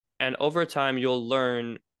And over time, you'll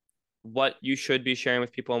learn what you should be sharing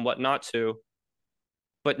with people and what not to,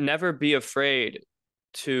 but never be afraid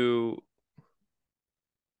to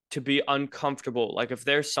be uncomfortable. Like if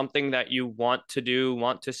there's something that you want to do,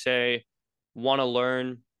 want to say, want to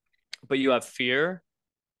learn, but you have fear,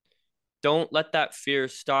 don't let that fear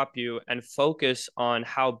stop you and focus on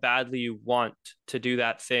how badly you want to do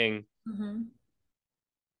that thing Mm-hmm.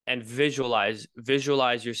 and visualize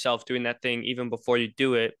yourself doing that thing even before you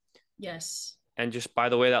do it. Yes, And just by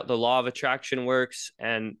the way that the law of attraction works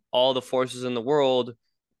and all the forces in the world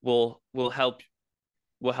will help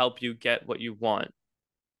you get what you want.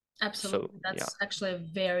 So absolutely. yeah. That's actually a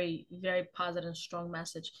very, very positive, strong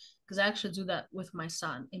message because I actually do that with my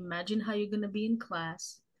son. Imagine how you're going to be in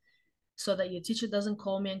class so that your teacher doesn't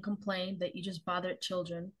call me and complain that you just bothered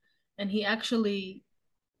children. And he actually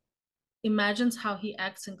imagines how he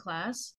acts in class